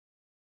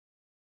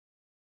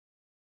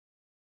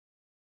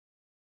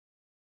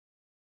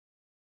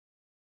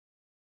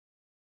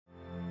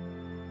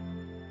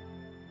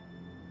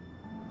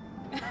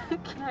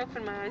Can I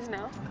open my eyes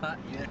now? Not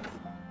yet.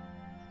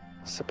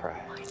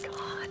 Surprise. Oh my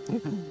God.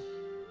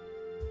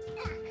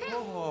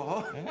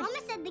 Oh. Mama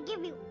said to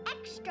give you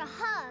extra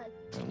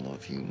hugs. I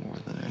love you more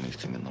than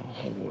anything in the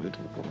whole wide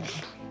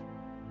world.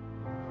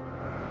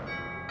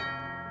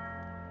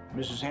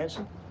 Mrs.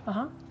 Hanson?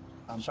 Uh-huh.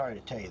 I'm sorry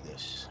to tell you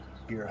this.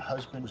 Your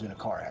husband was in a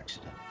car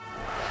accident.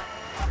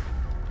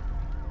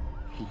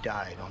 He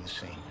died on the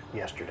scene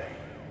yesterday.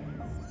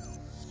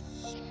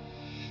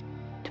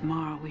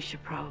 Tomorrow we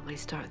should probably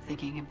start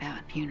thinking about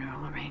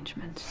funeral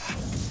arrangements.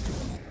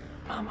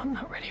 Mom, I'm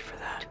not ready for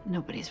that.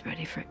 Nobody's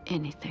ready for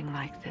anything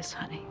like this,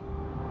 honey.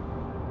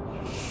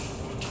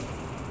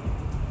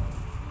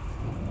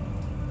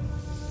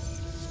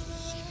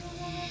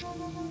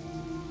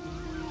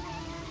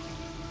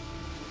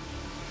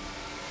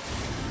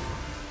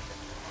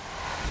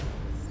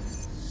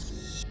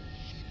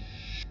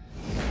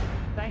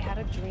 I had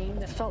a dream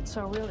that felt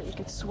so real that you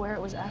could swear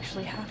it was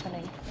actually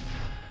happening.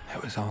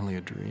 It was only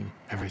a dream.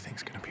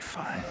 Everything's gonna be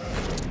fine.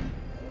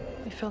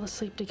 We fell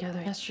asleep together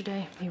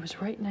yesterday. He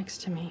was right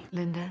next to me.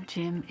 Linda,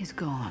 Jim is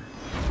gone.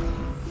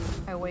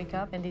 I wake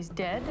up and he's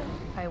dead.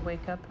 I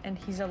wake up and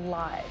he's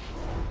alive.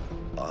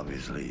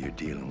 Obviously, you're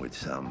dealing with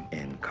some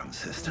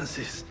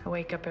inconsistencies. I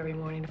wake up every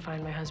morning to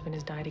find my husband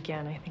has died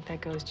again. I think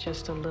that goes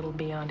just a little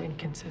beyond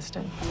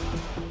inconsistent.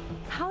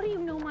 How do you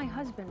know my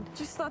husband?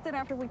 Just thought that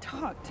after we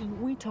talked.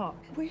 We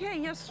talked. We were here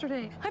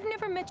yesterday. I've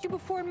never met you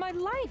before in my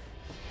life.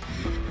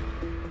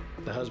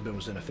 The husband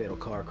was in a fatal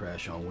car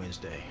crash on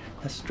Wednesday.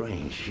 That's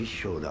strange. He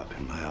showed up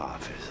in my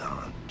office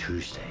on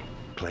Tuesday,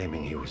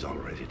 claiming he was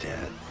already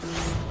dead.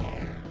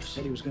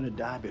 Said he was going to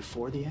die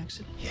before the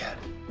accident? Yeah.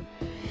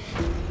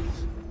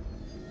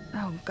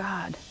 Oh,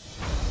 God.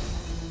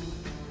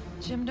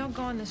 Jim, don't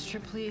go on this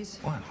trip, please.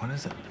 What? What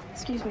is it?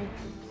 Excuse me.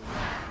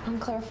 I'm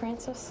Claire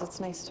Francis. It's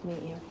nice to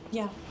meet you.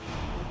 Yeah.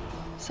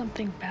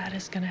 Something bad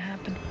is gonna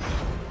happen.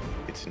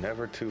 It's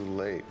never too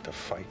late to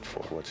fight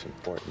for what's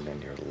important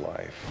in your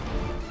life.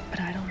 But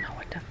I don't know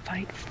what to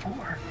fight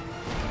for.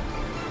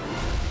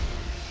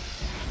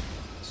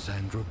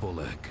 Sandra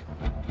Bullock.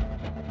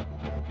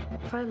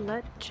 If I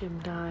let Jim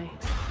die,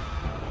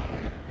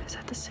 is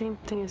that the same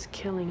thing as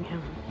killing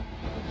him?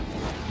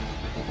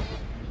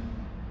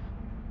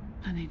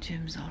 Honey,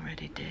 Jim's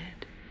already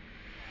dead.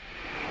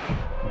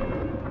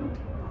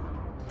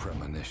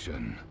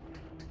 Premonition.